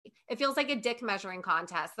It feels like a dick measuring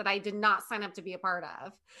contest that I did not sign up to be a part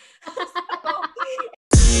of.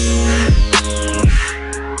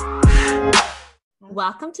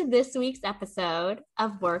 Welcome to this week's episode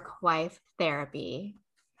of Work Wife Therapy.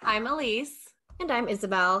 I'm Elise. And I'm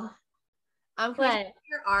Isabel. Can you see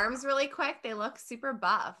your arms really quick? They look super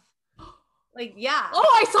buff. Like, yeah.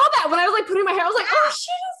 Oh, I saw that when I was like putting my hair. I was like, oh,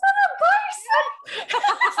 shit, it's not a person.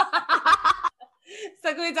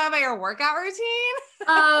 So can we talk about your workout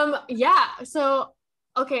routine? Yeah. So,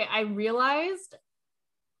 okay, I realized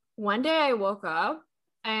one day I woke up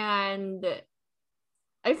and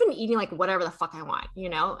I've been eating like whatever the fuck I want, you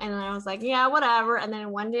know? And then I was like, yeah, whatever. And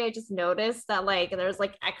then one day I just noticed that like there's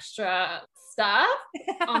like extra stuff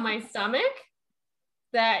on my stomach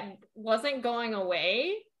that wasn't going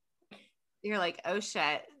away. You're like, oh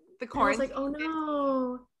shit. The quarantine. I was like, oh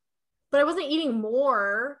no. But I wasn't eating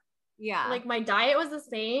more. Yeah. Like my diet was the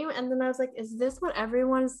same. And then I was like, is this what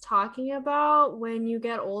everyone's talking about when you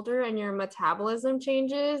get older and your metabolism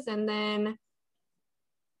changes? And then,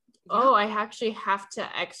 oh, I actually have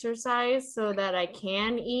to exercise so that I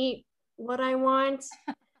can eat what I want.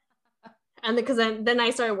 And because then I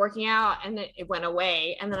started working out and it went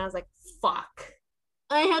away. And then I was like, fuck.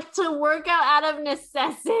 I had to work out out of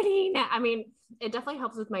necessity. I mean, it definitely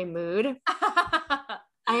helps with my mood.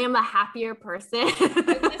 I am a happier person. I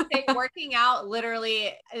was gonna say, working out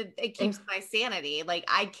literally it keeps my sanity. Like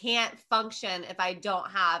I can't function if I don't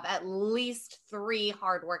have at least 3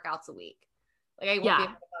 hard workouts a week. Like I won't be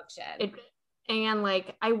able to function. And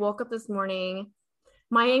like I woke up this morning,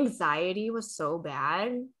 my anxiety was so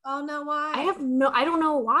bad. Oh no, why? I don't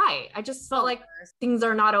know why. I just felt like things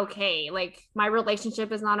are not okay. Like my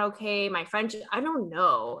relationship is not okay. My friendship, I don't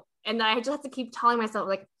know. And then I just have to keep telling myself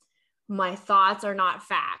like, my thoughts are not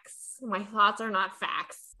facts. My thoughts are not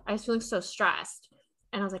facts. I was feeling so stressed.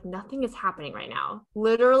 And I was like, nothing is happening right now.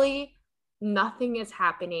 Literally, nothing is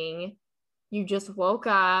happening. You just woke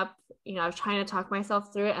up. You know, I was trying to talk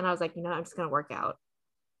myself through it. And I was like, you know, I'm just going to work out.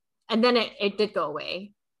 And then it did go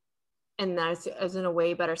away. And then I was in a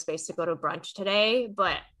way better space to go to brunch today.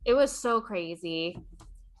 But it was so crazy.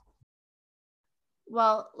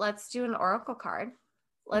 Well, let's do an oracle card.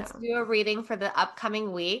 Let's do a reading for the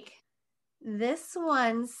upcoming week. This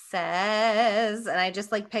one says, and I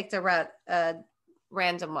just like picked a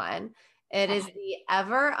random one. It is the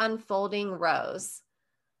ever unfolding rose.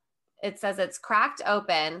 It says it's cracked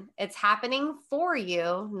open. It's happening for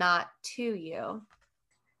you, not to you.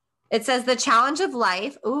 It says the challenge of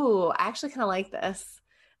life. Ooh, I actually kind of like this.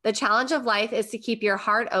 The challenge of life is to keep your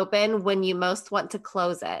heart open when you most want to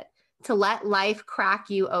close it, to let life crack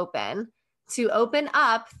you open, to open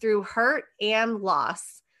up through hurt and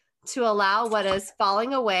loss, to allow what is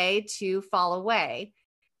falling away to fall away.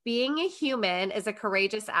 Being a human is a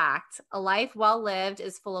courageous act. A life well lived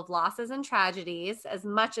is full of losses and tragedies as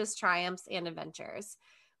much as triumphs and adventures.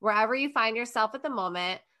 Wherever you find yourself at the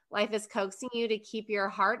moment, life is coaxing you to keep your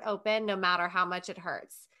heart open no matter how much it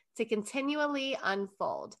hurts, to continually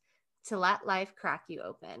unfold, to let life crack you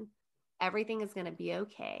open. Everything is going to be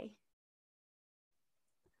okay.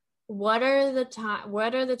 What are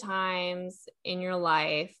the times in your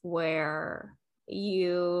life where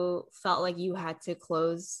you felt like you had to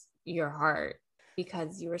close your heart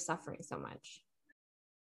because you were suffering so much?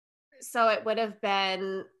 So it would have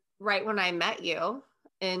been right when I met you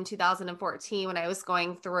in 2014 when I was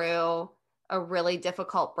going through a really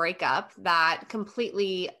difficult breakup that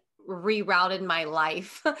completely rerouted my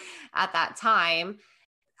life at that time.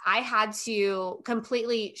 I had to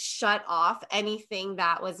completely shut off anything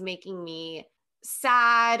that was making me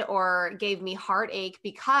sad or gave me heartache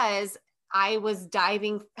because I was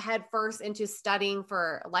diving headfirst into studying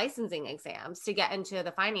for licensing exams to get into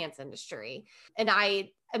the finance industry. And I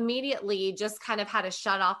immediately just kind of had to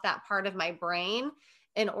shut off that part of my brain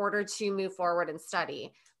in order to move forward and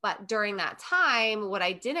study. But during that time, what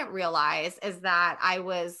I didn't realize is that I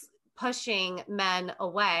was pushing men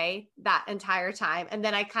away that entire time. And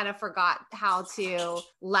then I kind of forgot how to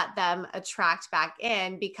let them attract back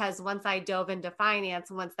in, because once I dove into finance,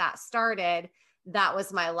 once that started, that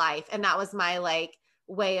was my life. And that was my like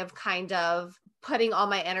way of kind of putting all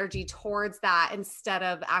my energy towards that instead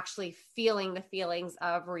of actually feeling the feelings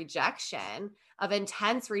of rejection, of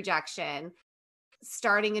intense rejection,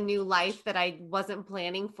 starting a new life that I wasn't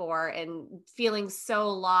planning for and feeling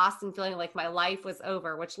so lost and feeling like my life was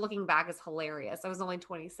over, which looking back is hilarious. I was only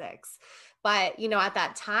 26. But, you know, at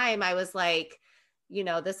that time I was like, you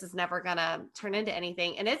know, this is never going to turn into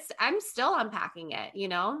anything. And I'm still unpacking it. You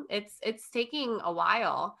know, it's taking a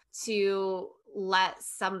while to let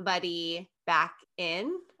somebody back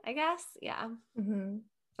in, I guess. Yeah. Mm-hmm.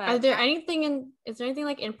 But is there anything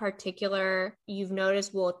like in particular you've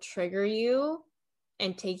noticed will trigger you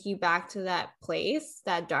and take you back to that place,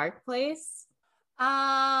 that dark place?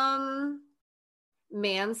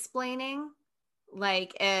 Mansplaining.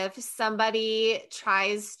 Like if somebody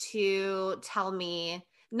tries to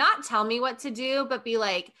not tell me what to do, but be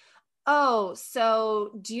like, oh,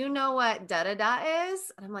 so do you know what da da da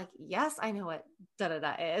is? And I'm like, yes, I know what da da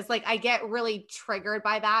da is. Like I get really triggered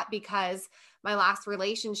by that because my last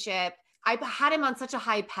relationship, I had him on such a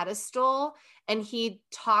high pedestal and he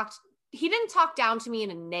didn't talk down to me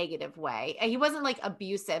in a negative way. And he wasn't like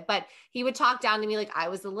abusive, but he would talk down to me like I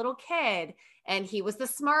was a little kid and he was the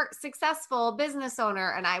smart, successful business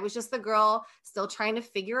owner. And I was just the girl still trying to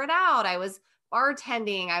figure it out. I was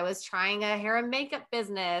bartending. I was trying a hair and makeup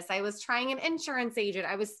business. I was trying an insurance agent.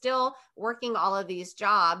 I was still working all of these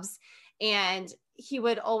jobs. And he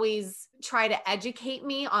would always try to educate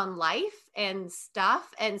me on life and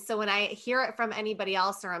stuff. And so when I hear it from anybody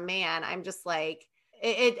else or a man, I'm just like,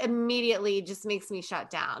 it immediately just makes me shut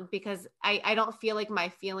down because I don't feel like my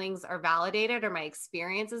feelings are validated or my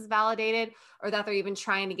experience is validated or that they're even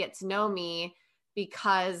trying to get to know me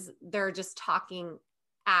because they're just talking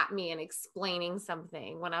at me and explaining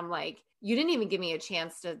something when I'm like, you didn't even give me a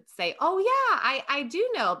chance to say, oh yeah, I do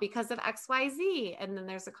know because of XYZ. And then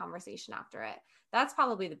there's a conversation after it. That's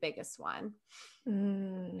probably the biggest one.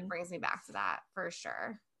 It brings me back to that for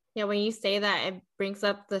sure. Yeah, when you say that, it brings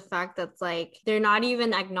up the fact that's like they're not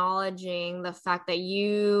even acknowledging the fact that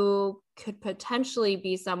you could potentially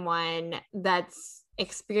be someone that's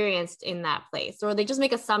experienced in that place, or they just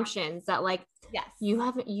make assumptions that like, yes, you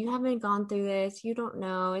haven't gone through this, you don't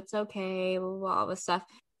know, it's okay, blah, blah, blah, all this stuff.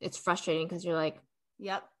 It's frustrating because you're like,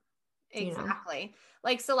 yep, exactly. You know?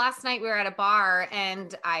 Like, so last night we were at a bar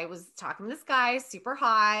and I was talking to this guy, super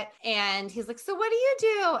hot. And he's like, so what do you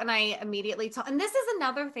do? And I immediately told, and this is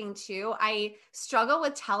another thing too. I struggle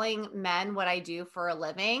with telling men what I do for a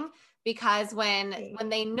living because when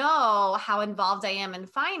they know how involved I am in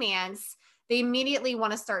finance, they immediately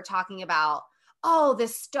want to start talking about, oh,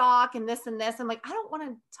 this stock and this and this. I'm like, I don't want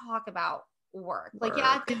to talk about work. Like,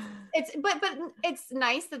 yeah, but it's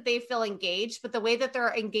nice that they feel engaged, but the way that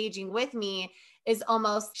they're engaging with me is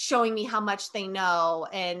almost showing me how much they know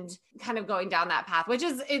and kind of going down that path, which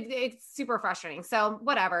is it's super frustrating. So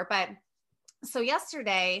whatever. But so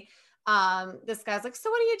yesterday, this guy's like, so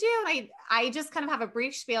what do you do? And I just kind of have a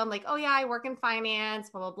brief spiel. I'm like, oh yeah, I work in finance,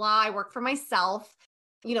 blah, blah, blah. I work for myself.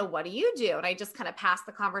 You know, what do you do? And I just kind of pass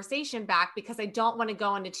the conversation back because I don't want to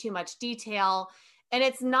go into too much detail. And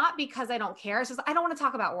it's not because I don't care. It's just, I don't want to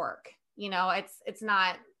talk about work. You know,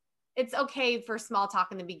 it's okay for small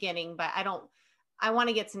talk in the beginning, but I want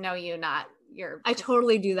to get to know you, not your. I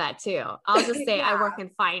totally do that too. I'll just say I work in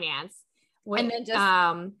finance. And then just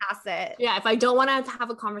pass it. Yeah. If I don't want to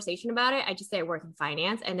have a conversation about it, I just say I work in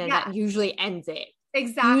finance. And then that usually ends it.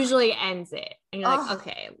 Exactly. Usually ends it. And you're like,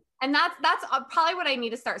 okay. And that's probably what I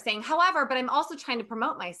need to start saying. However, but I'm also trying to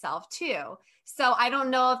promote myself too. So I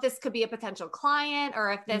don't know if this could be a potential client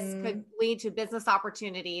or if this could lead to business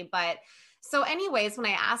opportunity. But so anyways, when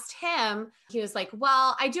I asked him, he was like,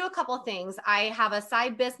 well, I do a couple of things. I have a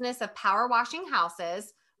side business of power washing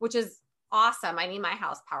houses, which is awesome. I need my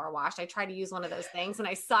house power washed. I try to use one of those things and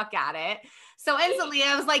I suck at it. So instantly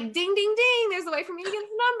I was like, ding, ding, ding, there's a way for me to get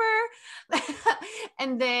his number.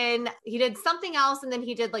 And then he did something else. And then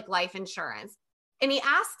he did like life insurance. And he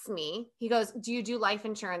asks me, he goes, do you do life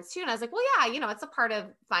insurance too? And I was like, well, yeah, you know, it's a part of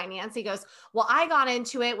finance. He goes, well, I got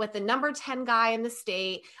into it with the number 10 guy in the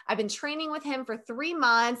state. I've been training with him for 3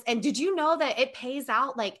 months. And did you know that it pays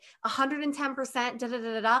out like 110%? Da, da, da,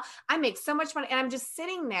 da, da. I make so much money. And I'm just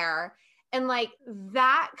sitting there. And like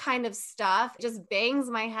that kind of stuff just bangs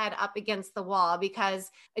my head up against the wall because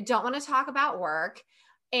I don't want to talk about work.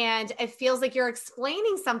 And it feels like you're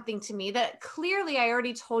explaining something to me that clearly I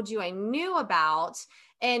already told you I knew about.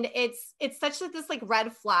 And it's such like this like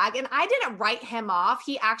red flag. And I didn't write him off.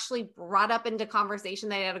 He actually brought up into conversation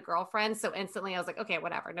that he had a girlfriend. So instantly I was like, okay,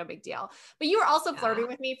 whatever, no big deal. But you were also flirting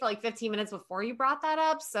with me for like 15 minutes before you brought that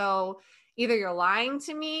up. So either you're lying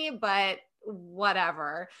to me, but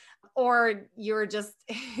whatever, or you're just,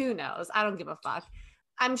 who knows? I don't give a fuck.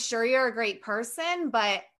 I'm sure you're a great person,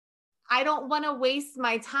 but I don't want to waste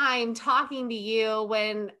my time talking to you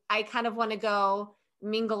when I kind of want to go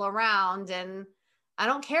mingle around and I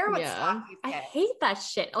don't care what stock you pick. I hate that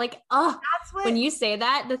shit. Like, that's what, when you say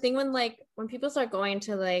that, the thing when people start going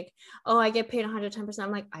to like, oh, I get paid 110%,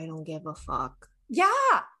 I'm like, I don't give a fuck. Yeah.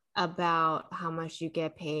 About how much you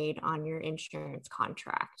get paid on your insurance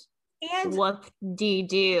contract. And what do you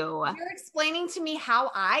do? You're explaining to me how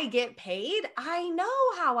I get paid. I know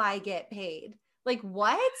how I get paid. Like,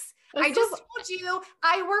 what? That's I just told you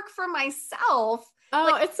I work for myself. Oh,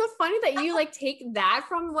 like, it's so funny that you like take that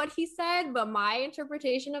from what he said, but my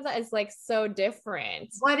interpretation of that is like so different.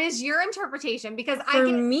 What is your interpretation? Because For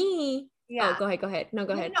me, yeah. Oh, go ahead. No,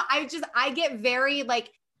 go ahead. No, I get very like,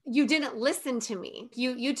 you didn't listen to me.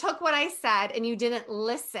 You took what I said and you didn't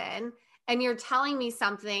listen, and you're telling me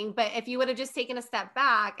something, but if you would have just taken a step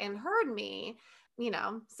back and heard me,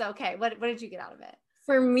 so okay, what did you get out of it?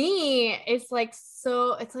 For me, it's like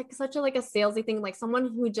such a like a salesy thing, like someone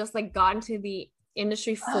who just like got into the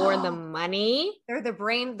industry for the money. They're on the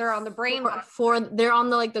brain they're on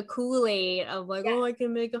the like the Kool-Aid of like, oh, I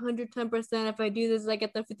can make 110% if I do this, I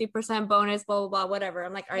get the 50% bonus, blah blah blah, whatever.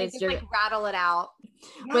 I'm like, all right, just like rattle it out.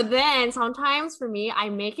 Yeah. But then sometimes for me, I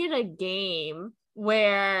make it a game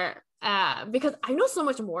where because I know so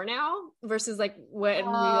much more now versus like when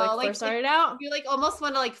we like first started out. You like almost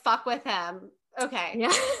want to like fuck with him. Okay.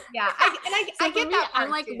 Yeah. Yeah. I get me, that part I'm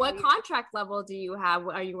like, too. what contract level do you have?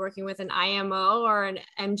 Are you working with an IMO or an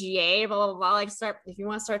MGA? Blah blah blah. Like, if you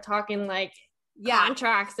want to start talking like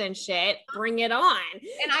contracts and shit, bring it on.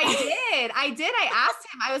 And I did. I asked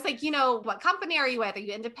him. I was like, what company are you with? Are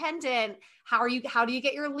you independent? How do you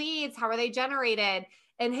get your leads? How are they generated?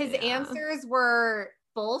 And his answers were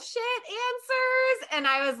bullshit answers. And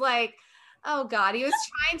I was like, oh God, he was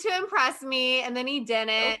trying to impress me and then he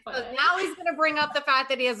didn't. So now he's going to bring up the fact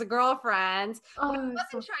that he has a girlfriend. I wasn't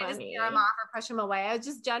trying to scare him off or push him away. I was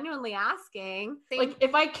just genuinely asking. Like,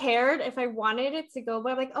 if I cared, if I wanted it to go,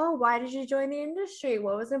 but I'm like, oh, why did you join the industry?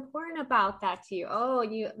 What was important about that to you? Oh,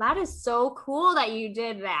 that is so cool that you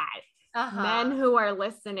did that. Men who are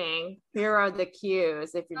listening, here are the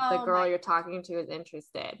cues if the girl you're talking to is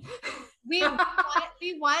interested. We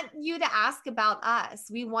want you to ask about us.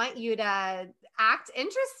 We want you to act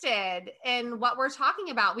interested in what we're talking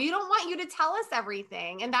about. We don't want you to tell us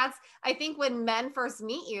everything. And that's, I think when men first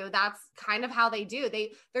meet you, that's kind of how they do.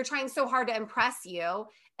 They're trying so hard to impress you.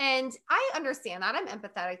 And I understand that. I'm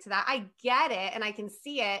empathetic to that. I get it and I can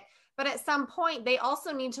see it. But at some point, they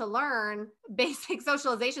also need to learn basic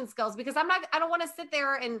socialization skills, because I don't want to sit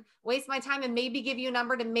there and waste my time and maybe give you a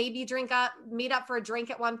number to maybe meet up for a drink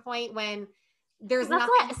at one point when there's that's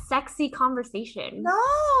not a sexy conversation.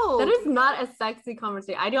 No, that is not a sexy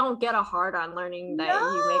conversation. I don't get a hard on learning that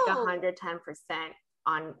you make 110%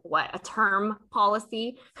 on a term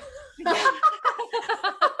policy.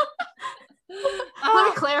 Let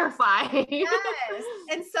me clarify. Yes.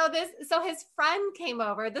 And so his friend came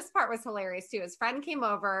over. This part was hilarious too. His friend came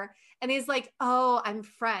over and he's like, oh, I'm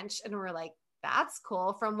French. And we're like, that's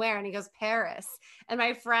cool. From where? And he goes, Paris. And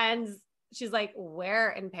my friend, she's like, where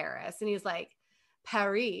in Paris? And he's like,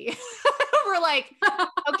 Paris. We're like,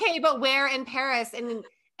 okay, but where in Paris?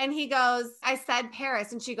 And he goes, I said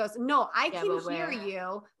Paris. And she goes, no, I can hear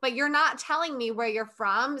you, but you're not telling me where you're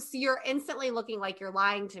from. So you're instantly looking like you're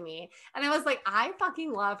lying to me. And I was like, I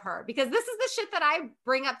fucking love her, because this is the shit that I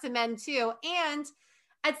bring up to men too. And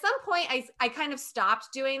at some point, I kind of stopped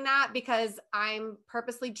doing that because I'm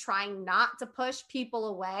purposely trying not to push people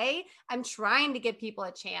away. I'm trying to give people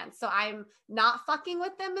a chance. So I'm not fucking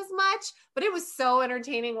with them as much, but it was so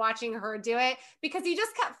entertaining watching her do it, because he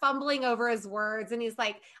just kept fumbling over his words. And he's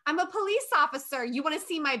like, I'm a police officer. You want to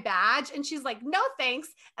see my badge? And she's like, no, thanks.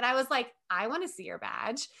 And I was like, I want to see your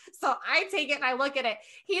badge. So I take it and I look at it.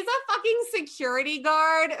 He's a fucking security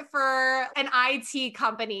guard for an IT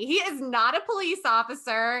company. He is not a police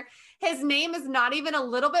officer. His name is not even a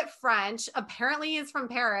little bit French. Apparently he's from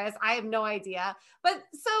Paris. I have no idea. But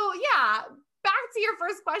so yeah, back to your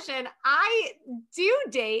first question. I do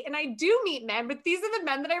date and I do meet men, but these are the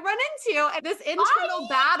men that I run into. And this internal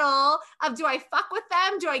battle of, do I fuck with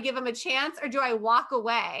them? Do I give them a chance, or do I walk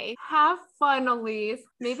away? Have fun, Elise.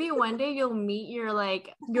 Maybe one day you'll meet your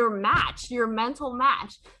match, your mental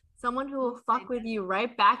match. Someone who will fuck with you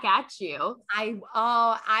right back at you. I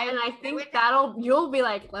think you'll be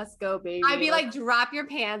like, let's go, baby. I'd be like, drop your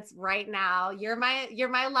pants right now. You're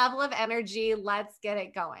my level of energy. Let's get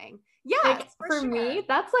it going. Yeah, like, for me,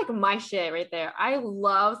 that's like my shit right there. I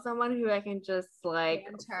love someone who I can just like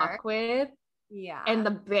fuck with. Yeah. And the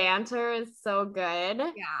banter is so good.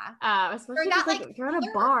 Yeah. Especially if you're at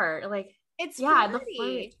a bar. Like, it's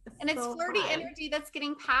flirty. And it's so flirty energy that's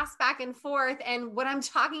getting passed back and forth. And when I'm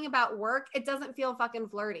talking about work, it doesn't feel fucking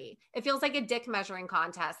flirty. It feels like a dick measuring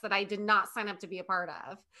contest that I did not sign up to be a part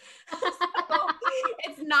of. So,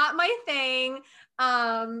 it's not my thing.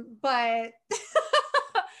 But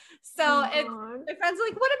so my friends are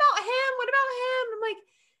like, what about him? What about him? I'm like,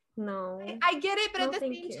 no, I get it, but at the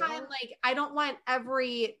same time, like, I don't want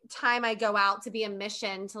every time I go out to be a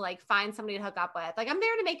mission to like find somebody to hook up with. Like, I'm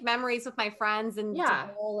there to make memories with my friends and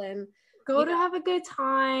Go to have a good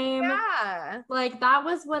time. Yeah. Like that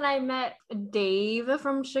was when I met Dave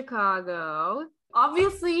from Chicago.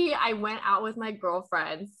 Obviously, I went out with my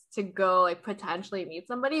girlfriends to go like potentially meet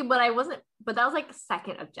somebody, but that was like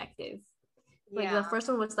second objective. Like the first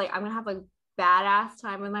one was like, I'm gonna have a badass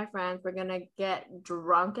time with my friends. We're gonna get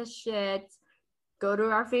drunk as shit, go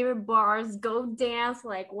to our favorite bars, go dance,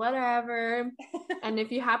 like whatever. And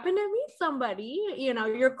if you happen to meet somebody, you know,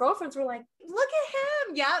 your girlfriends were like, look at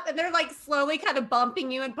him. Yeah. And they're like slowly kind of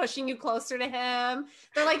bumping you and pushing you closer to him.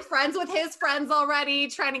 They're like friends with his friends already,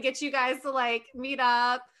 trying to get you guys to like meet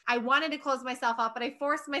up. I wanted to close myself off, but I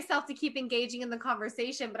forced myself to keep engaging in the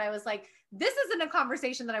conversation. But I was like, this isn't a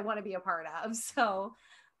conversation that I want to be a part of. So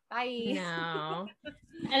bye. no.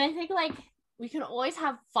 And I think like we can always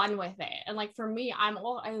have fun with it. And like for me, I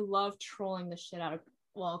love trolling the shit out of,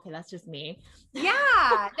 well, okay, that's just me.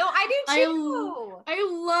 Yeah. No, I do too. I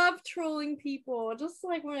love trolling people. Just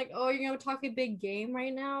like we're like, oh, you're gonna talk a big game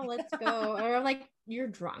right now? Let's go. Or like you're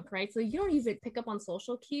drunk, right? So you don't even pick up on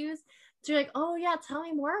social cues. So you're like, oh yeah, tell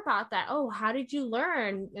me more about that. Oh, how did you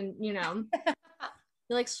learn? And you know,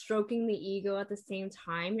 you're like stroking the ego at the same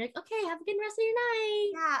time. You're like, okay, have a good rest of your night.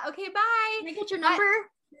 Yeah. Okay. Bye. Can I get your number?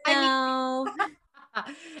 No.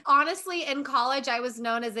 Honestly, in college, I was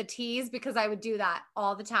known as a tease because I would do that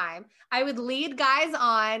all the time. I would lead guys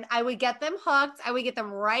on, I would get them hooked, I would get them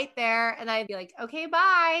right there, and I'd be like, okay,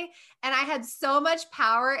 bye. And I had so much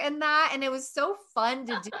power in that, and it was so fun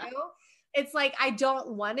to do. It's like, I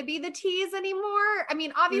don't want to be the tease anymore. I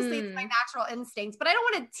mean, obviously, it's my natural instincts, but I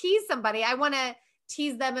don't want to tease somebody. I want to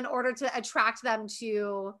tease them in order to attract them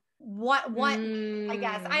to what I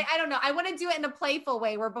guess I don't know. I want to do it in a playful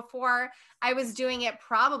way, where before I was doing it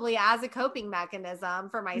probably as a coping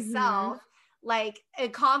mechanism for myself, like a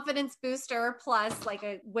confidence booster plus like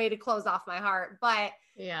a way to close off my heart. But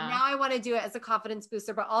now I want to do it as a confidence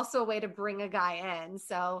booster, but also a way to bring a guy in.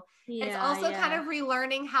 So it's also kind of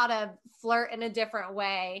relearning how to flirt in a different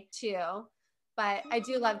way too. But I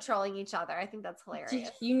do love trolling each other. I think that's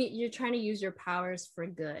hilarious. You're trying to use your powers for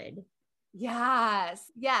good. Yes.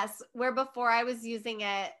 Where before I was using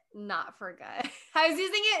it not for good. I was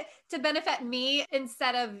using it to benefit me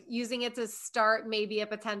instead of using it to start maybe a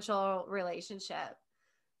potential relationship.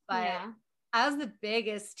 But I was the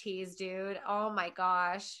biggest tease, dude. Oh my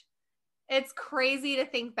gosh. It's crazy to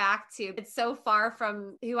think back to. It's so far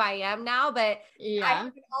from who I am now, but I have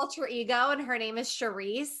an alter ego and her name is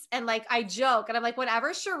Charisse. And like I joke and I'm like,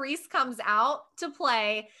 whenever Charisse comes out to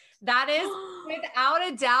play, that is without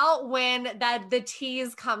a doubt when the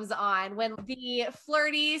tease comes on, when the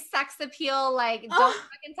flirty sex appeal, like don't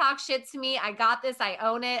fucking talk shit to me. I got this. I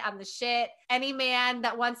own it. I'm the shit. Any man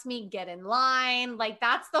that wants me, get in line. Like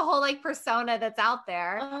that's the whole like persona that's out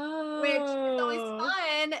there, which is always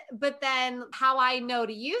fun. But then how I know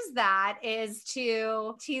to use that is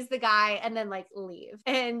to tease the guy and then like leave.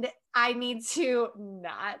 And I need to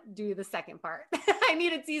not do the second part. I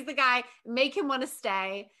need to tease the guy, make him want to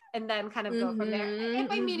stay, and then kind of go from there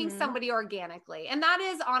if I'm meeting somebody organically. And that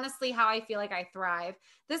is honestly how I feel like I thrive.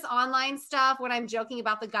 This online stuff, when I'm joking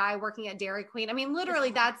about the guy working at Dairy Queen, I mean,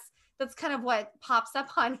 literally that's kind of what pops up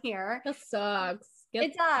on here. That sucks.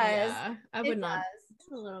 It does. Yeah, I would not.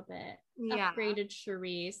 A little bit. Yeah. Upgraded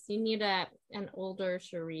Charisse. You need an older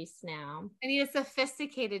Charisse now. I need a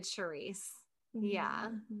sophisticated Charisse. Yeah,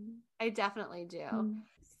 I definitely do.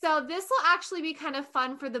 So this will actually be kind of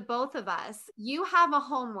fun for the both of us. You have a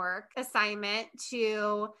homework assignment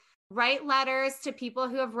to write letters to people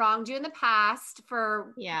who have wronged you in the past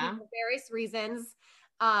for various reasons.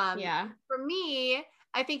 For me,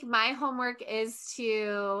 I think my homework is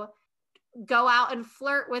to go out and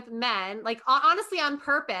flirt with men, like honestly on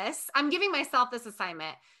purpose. I'm giving myself this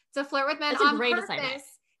assignment to flirt with men on purpose. Assignment.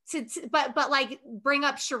 But like bring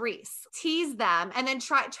up Charisse, tease them, and then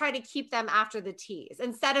try to keep them after the tease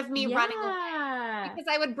instead of me running away, because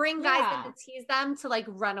I would bring guys in to tease them to like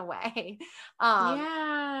run away.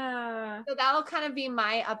 So that'll kind of be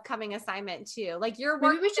my upcoming assignment too. Like you're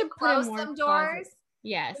working, maybe we should close some doors.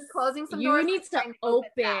 Yes. Closing some doors. You need to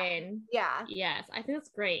open. Yeah. Yes. I think that's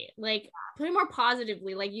great. Like put it more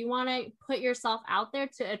positively. Like you want to put yourself out there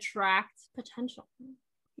to attract potential.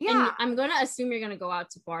 Yeah. And I'm going to assume you're going to go out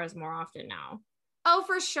to bars more often now. Oh,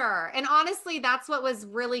 for sure. And honestly, that's what was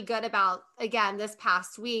really good about, again, this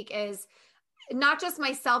past week is not just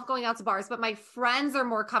myself going out to bars, but my friends are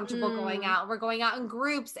more comfortable going out. We're going out in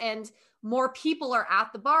groups and more people are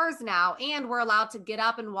at the bars now, and we're allowed to get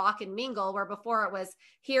up and walk and mingle, where before it was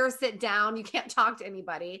here, sit down, you can't talk to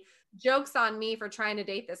anybody. Jokes on me for trying to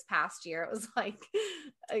date this past year. It was like,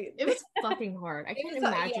 it was fucking hard. I can't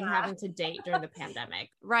imagine having to date during the pandemic.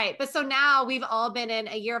 Right. But so now we've all been in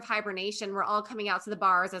a year of hibernation. We're all coming out to the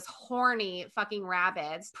bars as horny fucking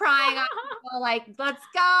rabbits, prying on people like, let's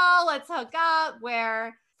go, let's hook up.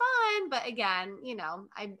 Where fun. But again, you know,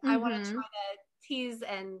 I want to try to tease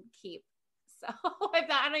and keep. So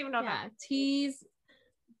I don't even know. Yeah, tease.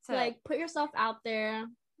 Like, put yourself out there.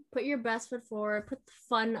 Put your best foot forward, put the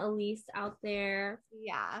fun Elise out there.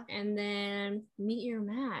 Yeah. And then meet your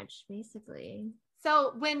match, basically.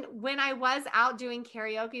 So when I was out doing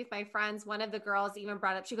karaoke with my friends, one of the girls even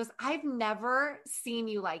brought up, she goes, I've never seen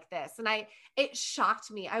you like this. And it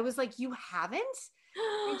shocked me. I was like, you haven't?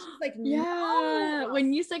 And she's like, no. Yeah.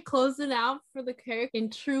 When you said closing out for the karaoke in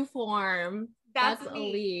true form. That's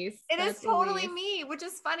Elise. Is totally Elise. Me, which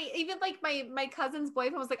is funny. Even like my cousin's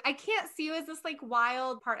boyfriend was like, I can't see you as this like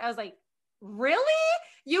wild part. I was like, really?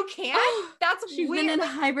 You can't? That's She's weird. Been in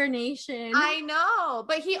hibernation. I know.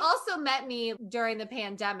 But he also met me during the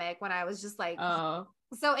pandemic when I was just like, oh.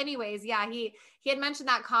 So anyways, yeah, he had mentioned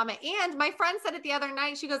that comment. And my friend said it the other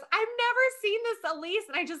night. She goes, I've never seen this Elise.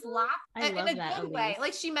 And I just laughed in a good way.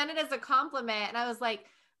 Like she meant it as a compliment. And I was like,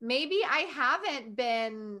 maybe I haven't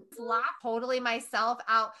been totally myself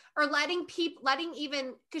out, or letting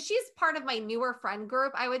even, because she's part of my newer friend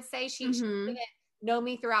group, I would say. She didn't know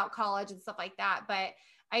me throughout college and stuff like that. But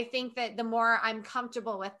I think that the more I'm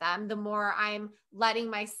comfortable with them, the more I'm letting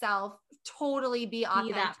myself totally be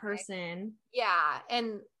authentic. Be that person. Yeah.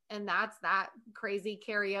 And that's that crazy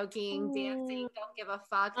karaokeing, dancing, don't give a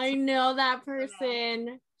fuck. I know that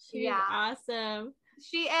person. She's awesome.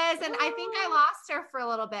 She is. And I think I lost her for a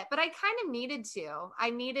little bit, but I kind of needed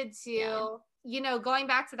to, you know, going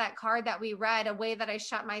back to that card that we read, a way that I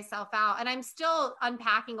shut myself out. And I'm still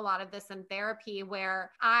unpacking a lot of this in therapy,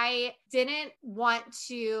 where I didn't want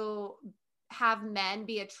to have men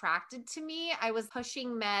be attracted to me. I was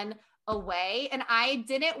pushing men away, and I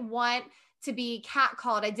didn't want to be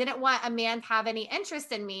catcalled. I didn't want a man to have any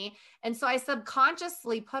interest in me. And so I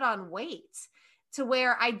subconsciously put on weight to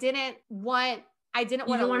where I didn't want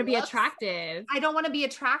to be attractive. I don't want to be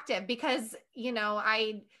attractive because, you know,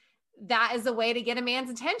 that is a way to get a man's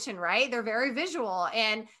attention, right? They're very visual.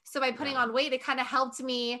 And so by putting on weight, it kind of helped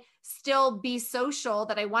me still be social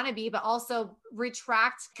that I want to be, but also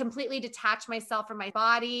completely detach myself from my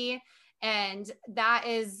body. And that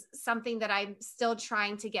is something that I'm still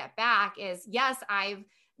trying to get back is, yes, I've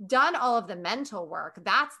done all of the mental work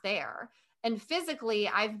that's there. And physically,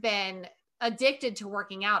 I've been addicted to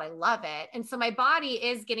working out. I love it. And so my body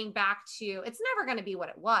is getting back to, it's never going to be what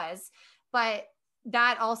it was, but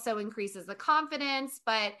that also increases the confidence.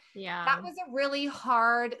 But that was a really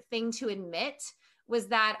hard thing to admit, was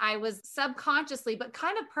that I was subconsciously, but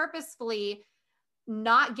kind of purposefully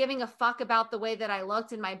not giving a fuck about the way that I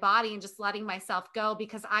looked in my body and just letting myself go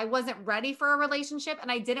because I wasn't ready for a relationship.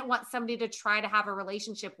 And I didn't want somebody to try to have a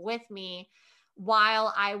relationship with me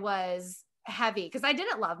while I was heavy, because I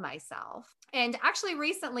didn't love myself. And actually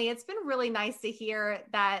recently, it's been really nice to hear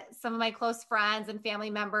that some of my close friends and family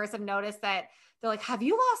members have noticed that they're like, have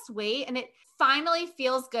you lost weight? And it finally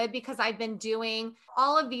feels good because I've been doing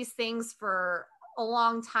all of these things for a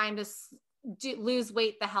long time to lose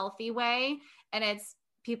weight the healthy way. And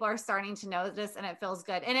people are starting to notice, and it feels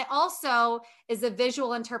good. And it also is a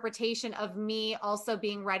visual interpretation of me also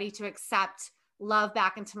being ready to accept love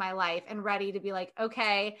back into my life and ready to be like,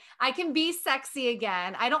 okay, I can be sexy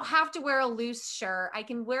again. I don't have to wear a loose shirt. I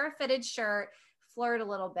can wear a fitted shirt, flirt a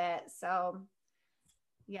little bit. So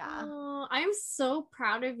yeah. Oh, I'm so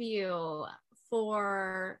proud of you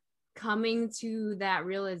for coming to that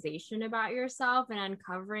realization about yourself and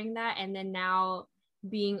uncovering that. And then now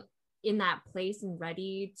being in that place and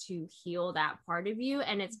ready to heal that part of you.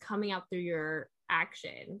 And it's coming out through your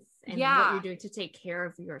actions and what you're doing to take care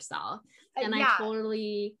of yourself. And I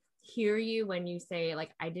totally hear you when you say,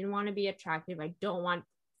 like, I didn't want to be attractive. I don't want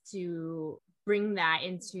to bring that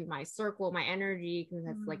into my circle, my energy, because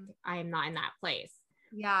that's like, I am not in that place.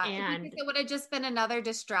 Yeah. And it would have just been another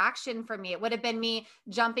distraction for me. It would have been me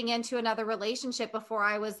jumping into another relationship before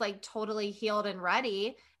I was like totally healed and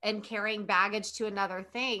ready and carrying baggage to another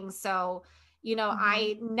thing. So, you know,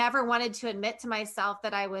 I never wanted to admit to myself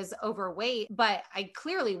that I was overweight, but I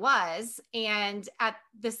clearly was. And at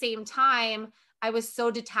the same time, I was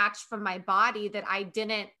so detached from my body that I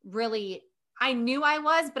knew I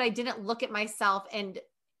was, but I didn't look at myself and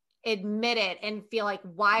admit it and feel like,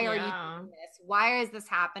 why are you doing this? Why is this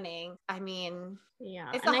happening? I mean,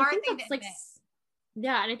 it's a hard thing to admit.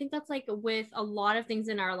 Yeah. And I think that's like with a lot of things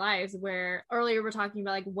in our lives, where earlier we're talking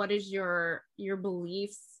about like, what is your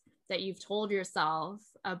beliefs that you've told yourself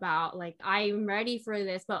about, like, I'm ready for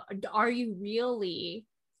this, but are you really,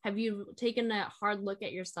 have you taken a hard look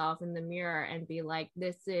at yourself in the mirror and be like,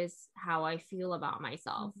 this is how I feel about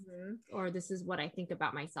myself, or this is what I think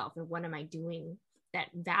about myself, and what am I doing that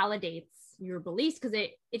validates your beliefs? Because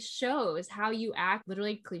it shows how you act.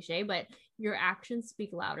 Literally cliche, but your actions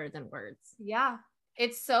speak louder than words. Yeah.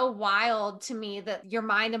 It's so wild to me that your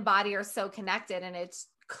mind and body are so connected, and it's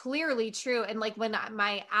clearly true. And like when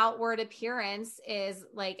my outward appearance is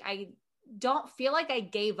like, I don't feel like I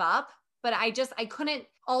gave up, but I couldn't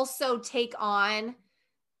also take on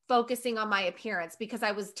focusing on my appearance because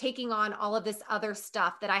I was taking on all of this other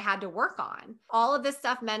stuff that I had to work on. All of this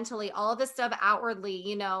stuff mentally, all of this stuff outwardly,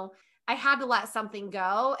 you know, I had to let something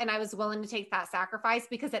go, and I was willing to take that sacrifice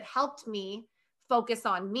because it helped me focus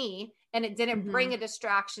on me, and it didn't bring a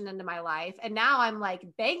distraction into my life. And now I'm like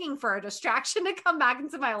begging for a distraction to come back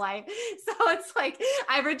into my life. So it's like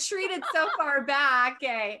I retreated so far back.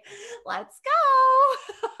 Okay, let's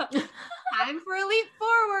go. Time for a leap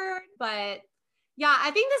forward. But yeah,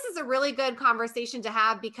 I think this is a really good conversation to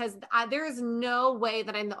have because there is no way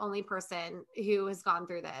that I'm the only person who has gone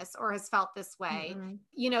through this or has felt this way,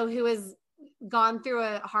 you know, who has gone through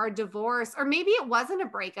a hard divorce, or maybe it wasn't a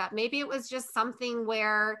breakup. Maybe it was just something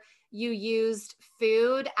where you used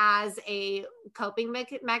food as a coping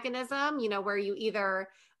mechanism, you know, where you either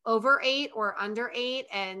overate or underate,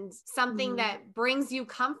 and something that brings you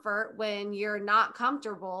comfort when you're not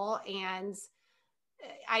comfortable. And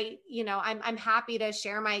I'm happy to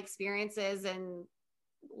share my experiences and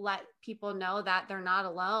let people know that they're not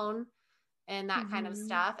alone and that kind of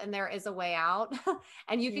stuff. And there is a way out,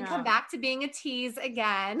 and you can come back to being a tease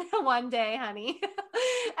again one day, honey.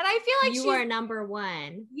 And I feel like you are number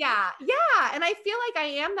one. Yeah. Yeah. And I feel like I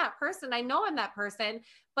am that person. I know I'm that person,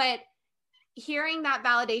 but hearing that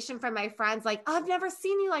validation from my friends, like, oh, I've never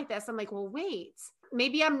seen you like this. I'm like, well, wait,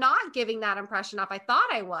 maybe I'm not giving that impression off. I thought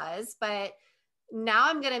I was, but now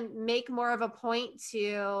I'm going to make more of a point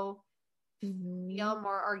to feel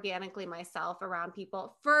more organically myself around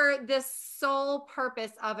people for this sole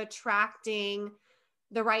purpose of attracting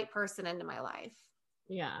the right person into my life.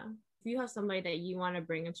 Yeah. If you have somebody that you want to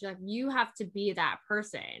bring into life, you have to be that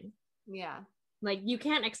person. Yeah. Like you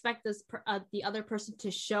can't expect this the other person to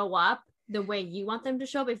show up the way you want them to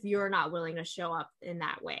show up if you're not willing to show up in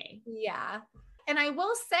that way. Yeah. And I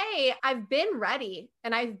will say I've been ready,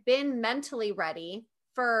 and I've been mentally ready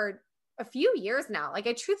for a few years now. Like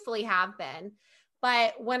I truthfully have been.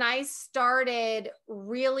 But when I started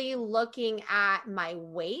really looking at my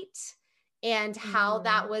weight and how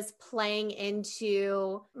that was playing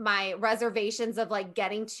into my reservations of like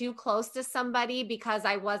getting too close to somebody because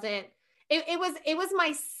I wasn't, it was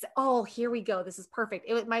my, oh, here we go. This is perfect.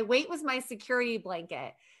 My weight was my security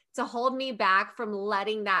blanket to hold me back from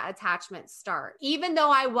letting that attachment start. Even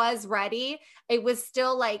though I was ready, it was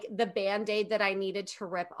still like the Band-Aid that I needed to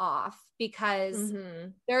rip off because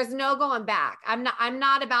there's no going back. I'm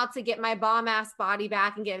not about to get my bomb ass body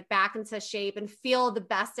back and get back into shape and feel the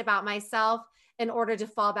best about myself in order to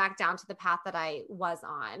fall back down to the path that I was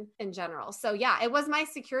on in general. So yeah, it was my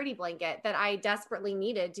security blanket that I desperately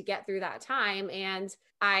needed to get through that time. And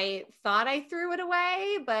I thought I threw it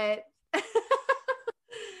away, but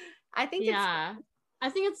I think I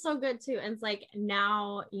think it's so good too. And it's like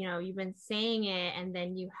now, you know, you've been saying it, and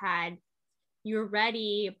then you're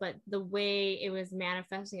ready, but the way it was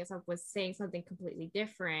manifesting itself was saying something completely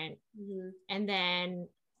different. And then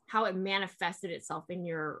how it manifested itself in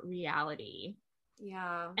your reality.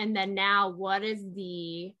 Yeah. And then now what is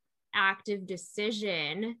the active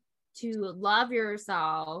decision to love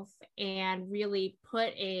yourself and really put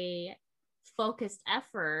a focused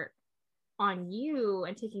effort on you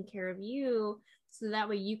and taking care of you, so that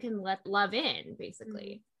way you can let love in,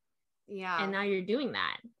 basically. Yeah. And now you're doing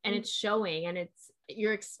that, and it's showing, and it's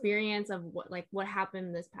your experience of what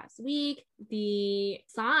happened this past week, the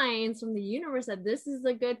signs from the universe that this is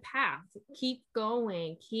a good path. Keep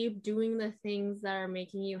going, keep doing the things that are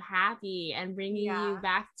making you happy and bringing you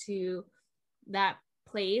back to that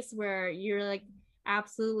place where you're like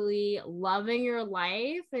absolutely loving your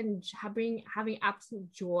life and having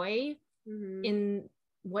absolute joy in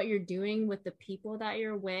what you're doing with the people that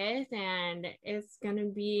you're with. And it's gonna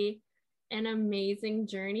be an amazing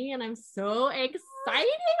journey, and I'm so excited.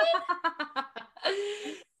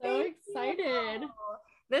 So excited.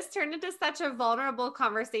 This turned into such a vulnerable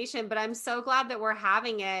conversation, but I'm so glad that we're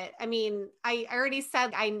having it. I mean, I already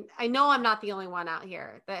said, I know I'm not the only one out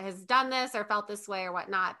here that has done this or felt this way or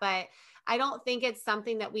whatnot, but I don't think it's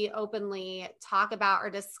something that we openly talk about or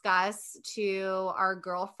discuss to our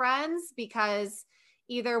girlfriends, because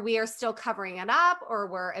either we are still covering it up or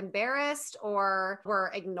we're embarrassed or we're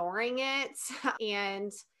ignoring it.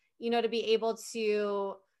 And, to be able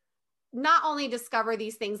to not only discover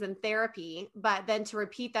these things in therapy, but then to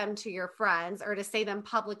repeat them to your friends or to say them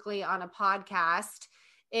publicly on a podcast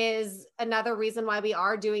is another reason why we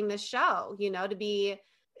are doing this show, to be,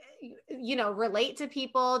 relate to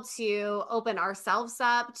people, to open ourselves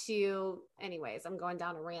up to, anyways, I'm going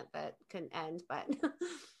down a rant that couldn't end, but.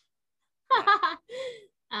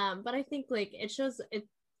 But I think like it shows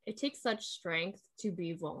it takes such strength to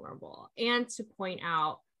be vulnerable and to point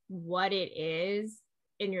out what it is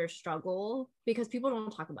in your struggle, because people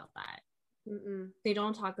don't talk about that. They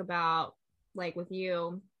don't talk about, like with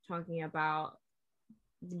you talking about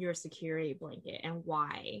your security blanket and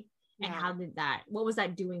why, and how what was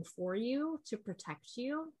that doing for you to protect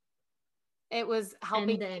you? It was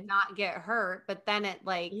helping me not get hurt, but then it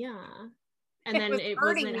and then it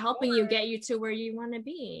wasn't helping you get you to where you want to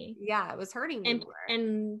be. Yeah, it was hurting me more.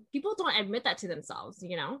 And people don't admit that to themselves,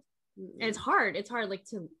 and it's hard like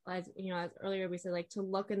to, as earlier we said, like to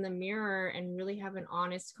look in the mirror and really have an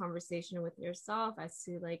honest conversation with yourself as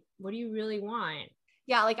to like, what do you really want?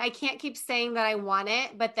 Yeah, like I can't keep saying that I want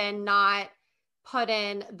it, but then not put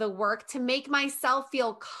in the work to make myself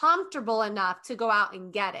feel comfortable enough to go out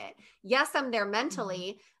and get it. Yes, I'm there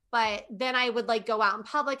mentally, but then I would like go out in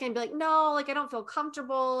public and be like, no, like I don't feel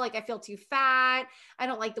comfortable. Like I feel too fat. I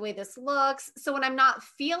don't like the way this looks. So when I'm not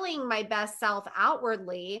feeling my best self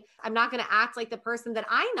outwardly, I'm not going to act like the person that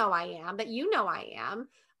I know I am, that I am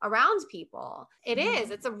around people.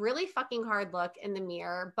 It's a really fucking hard look in the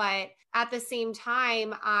mirror. But at the same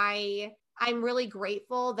time, I'm really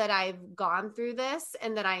grateful that I've gone through this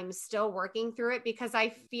and that I'm still working through it, because I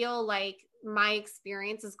feel like my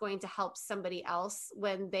experience is going to help somebody else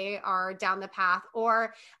when they are down the path,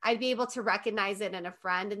 or I'd be able to recognize it in a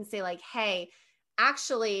friend and say like, hey,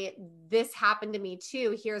 actually, this happened to me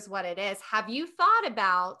too. Here's what it is. Have you thought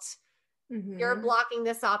about you're blocking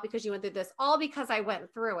this off because you went through this, all because I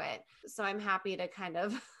went through it. So I'm happy to kind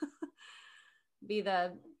of be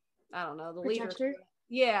the protector. leader.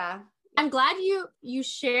 Yeah. I'm glad you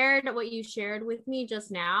shared what you shared with me just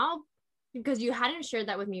now, because you hadn't shared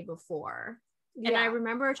that with me before. And I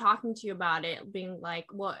remember talking to you about it, being like,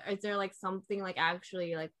 well, is there like something like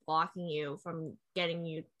actually like blocking you from getting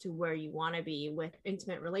you to where you want to be with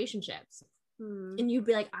intimate relationships? And you'd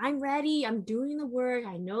be like, I'm ready. I'm doing the work.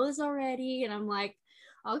 I know this already. And I'm like,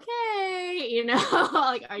 okay,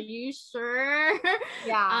 like, are you sure?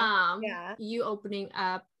 Yeah. You opening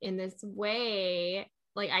up in this way,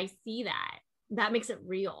 like I see that makes it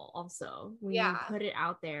real. Also, when you put it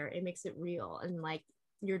out there, it makes it real, and like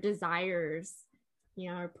your desires,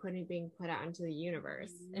 are being put out into the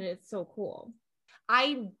universe, and it's so cool.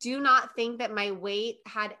 I do not think that my weight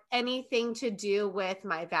had anything to do with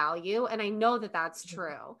my value. And I know that that's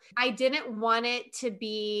true. I didn't want it to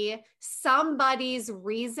be somebody's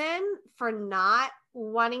reason for not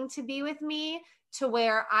wanting to be with me, to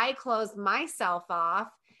where I closed myself off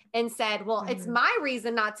and said, well, it's my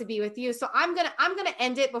reason not to be with you. So I'm going to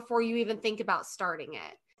end it before you even think about starting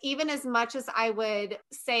it. Even as much as I would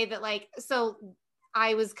say that, like, so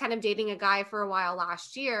I was kind of dating a guy for a while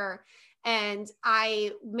last year, and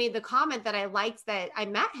I made the comment that I liked that I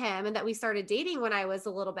met him and that we started dating when I was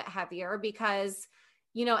a little bit heavier, because,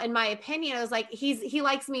 in my opinion, I was like, he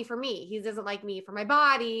likes me for me. He doesn't like me for my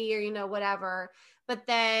body or, whatever. But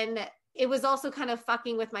then it was also kind of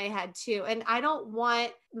fucking with my head too. And I don't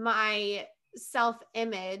want my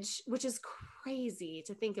self-image, which is crazy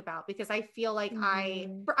to think about, because I feel like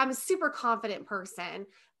I'm a super confident person,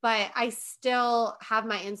 but I still have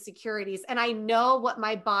my insecurities, and I know what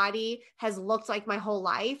my body has looked like my whole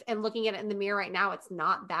life, and looking at it in the mirror right now, it's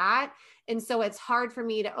not that. And so it's hard for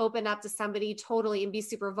me to open up to somebody totally and be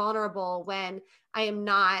super vulnerable when I am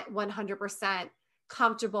not 100%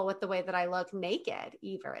 comfortable with the way that I look naked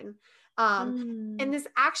even. And this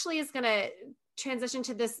actually is going to transition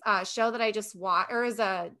to this show that I just watched, or is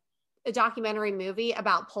a documentary movie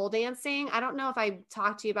about pole dancing. I don't know if I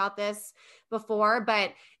talked to you about this before,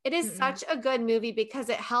 but it is such a good movie because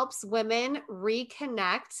it helps women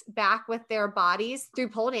reconnect back with their bodies through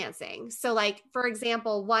pole dancing. So like, for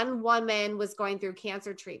example, one woman was going through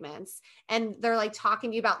cancer treatments, and they're like talking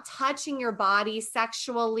to you about touching your body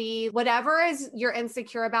sexually, whatever is you're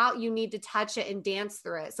insecure about, you need to touch it and dance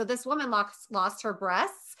through it. So this woman lost her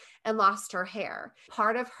breasts, and lost her hair.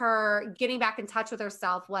 Part of her getting back in touch with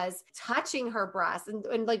herself was touching her breasts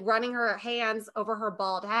and like running her hands over her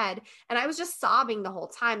bald head. And I was just sobbing the whole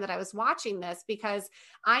time that I was watching this, because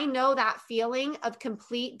I know that feeling of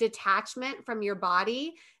complete detachment from your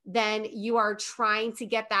body. Then you are trying to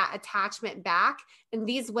get that attachment back. And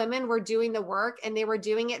these women were doing the work, and they were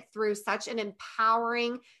doing it through such an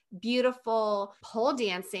empowering, beautiful pole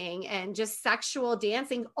dancing and just sexual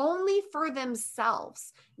dancing only for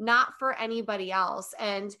themselves, not for anybody else.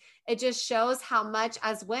 And it just shows how much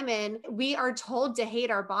as women, we are told to hate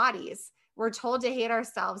our bodies. We're told to hate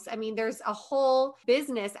ourselves. I mean, there's a whole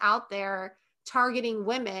business out there targeting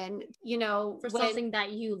women, you know, for something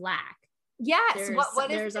that you lack. Yes.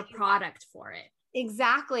 There's a product for it.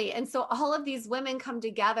 Exactly. And so all of these women come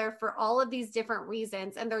together for all of these different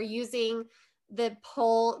reasons, and they're using the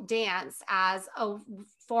pole dance as a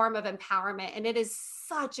form of empowerment. And it is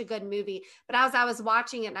such a good movie. But as I was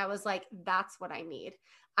watching it, I was like, that's what I need.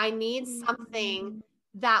 I need something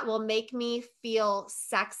that will make me feel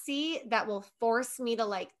sexy, that will force me to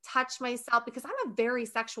like touch myself, because I'm a very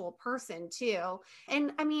sexual person too.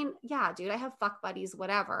 And I mean, yeah, dude, I have fuck buddies,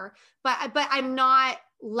 whatever, but I'm not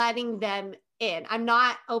letting them in. I'm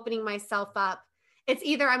not opening myself up. It's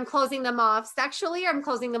either I'm closing them off sexually or I'm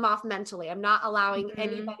closing them off mentally. I'm not allowing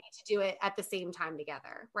anybody to do it at the same time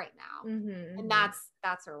together right now. And that's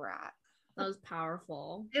where we're at. That was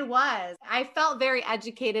powerful. It was. I felt very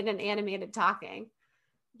educated and animated talking.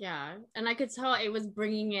 Yeah. And I could tell it was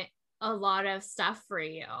bringing it a lot of stuff for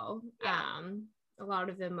you. Yeah. A lot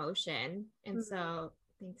of emotion. And so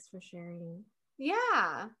thanks for sharing.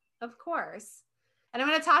 Yeah, of course. And I'm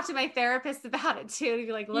going to talk to my therapist about it too. To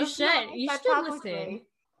be like, you should listen.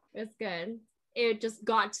 It's good. It just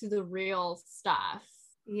got to the real stuff.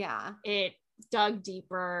 Yeah. It dug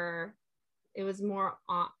deeper. It was more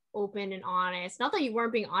open and honest. Not that you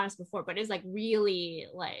weren't being honest before, but it's like really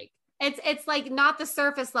like, it's like not the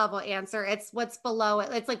surface level answer. It's what's below it.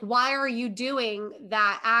 It's like, why are you doing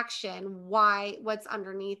that action? What's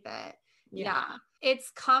underneath it? Yeah. It's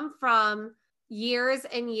come from years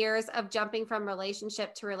and years of jumping from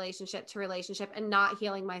relationship to relationship to relationship and not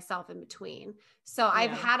healing myself in between. So I've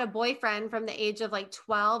had a boyfriend from the age of like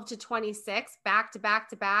 12 to 26, back to back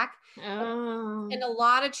to back. And a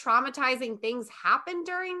lot of traumatizing things happened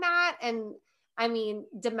during that. And I mean,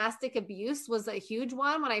 domestic abuse was a huge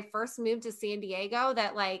one when I first moved to San Diego,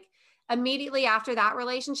 that like immediately after that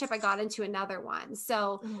relationship, I got into another one.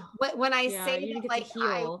 So when I say that, like,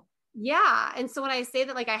 and so when I say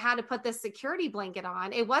that, like, I had to put this security blanket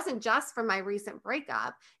on, it wasn't just from my recent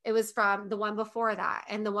breakup. It was from the one before that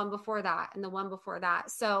and the one before that and the one before that.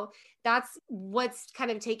 So that's what's kind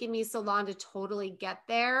of taken me so long to totally get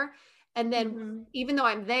there. And then even though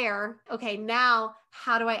I'm there, okay, now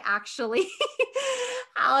how do I actually,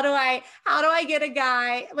 how do I get a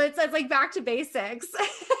guy? It's like back to basics.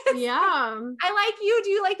 Yeah. I like you. Do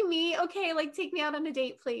you like me? Okay. Like, take me out on a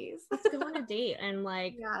date, please. Let's go on a date and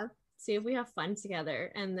like, see if we have fun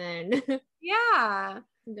together. And then go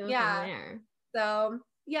from there. So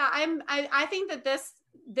yeah, I think that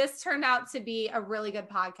this turned out to be a really good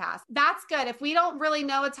podcast. That's good. If we don't really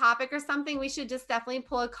know a topic or something, we should just definitely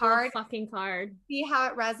pull a card, see how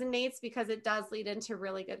it resonates, because it does lead into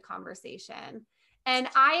really good conversation. And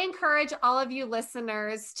I encourage all of you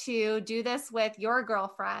listeners to do this with your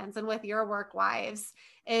girlfriends and with your work wives,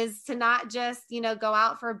 is to not just, go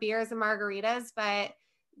out for beers and margaritas, but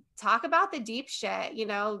talk about the deep shit,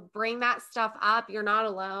 bring that stuff up. You're not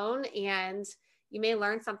alone, and you may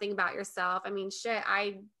learn something about yourself. I mean, shit,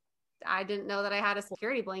 I didn't know that I had a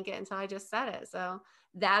security blanket until I just said it. So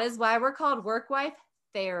that is why we're called Work Wife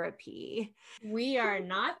Therapy. We are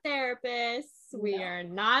not therapists. We are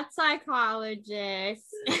not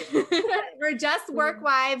psychologists. We're just work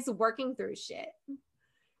wives working through shit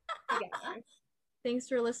together. Thanks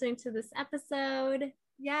for listening to this episode.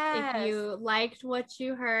 Yes. If you liked what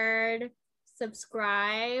you heard,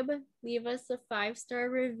 subscribe, leave us a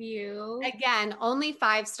 5-star review. Again, only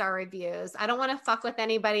 5-star reviews. I don't want to fuck with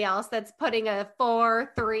anybody else that's putting a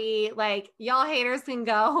 4, 3. Like, y'all haters can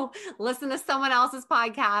go listen to someone else's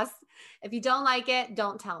podcast. If you don't like it,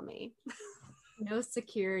 don't tell me. No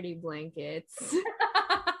security blankets.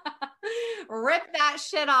 Rip that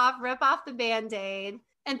shit off. Rip off the Band-Aid.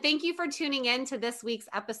 And thank you for tuning in to this week's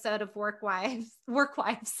episode of Work Wives.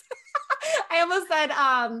 I almost said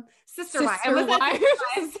Sister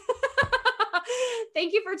Wives.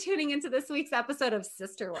 Thank you for tuning into this week's episode of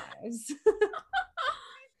Sister Wives.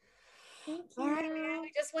 All right, man.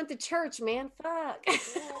 We just went to church, man. Fuck.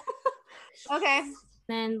 Okay.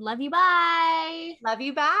 Then love you. Bye. Love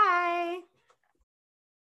you. Bye.